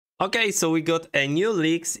Okay, so we got a new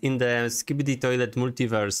leaks in the Skibidi Toilet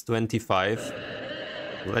Multiverse 25.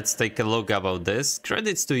 Let's take a look about this.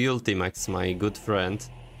 Credits to Ultimax, my good friend.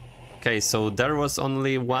 Okay, so there was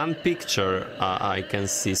only one picture I can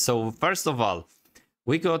see. So first of all,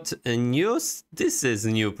 we got a news. This is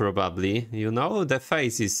new probably. You know, the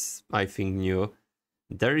face is, I think, new.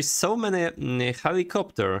 There is so many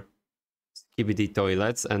helicopter Skibidi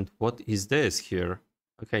toilets. And what is this here?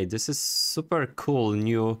 Okay, this is super cool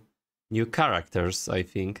new characters, I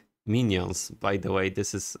think. Minions, by the way.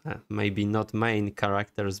 This is maybe not main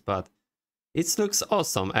characters, but it looks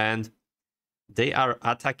awesome. And they are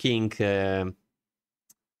attacking...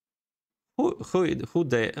 who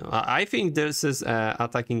they... I think this is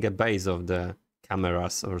attacking a base of the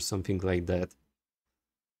cameras or something like that.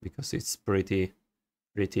 Because it's pretty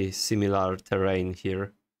similar terrain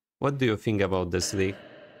here. What do you think about this league?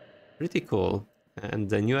 Pretty cool. And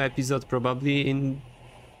the new episode probably in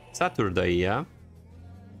Saturday, yeah?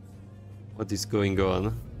 What is going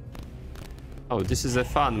on? Oh, this is a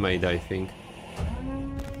fan made, I think.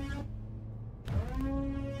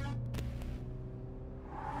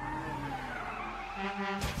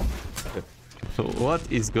 What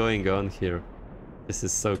is going on here? This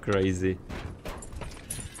is so crazy.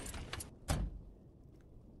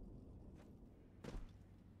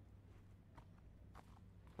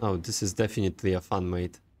 Oh, this is definitely a fan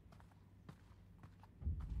made.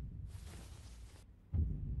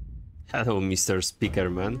 Hello, Mr.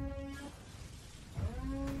 Speakerman.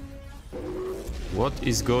 What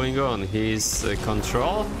is going on? He's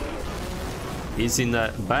control? He's in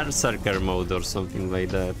a berserker mode or something like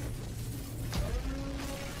that.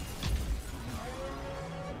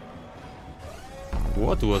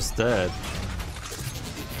 What was that?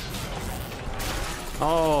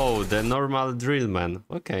 Oh, the normal drillman.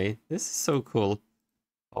 Okay, this is so cool.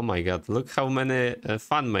 Oh my god, look how many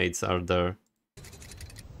fan mates are there.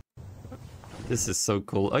 This is so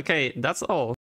cool. Okay, that's all.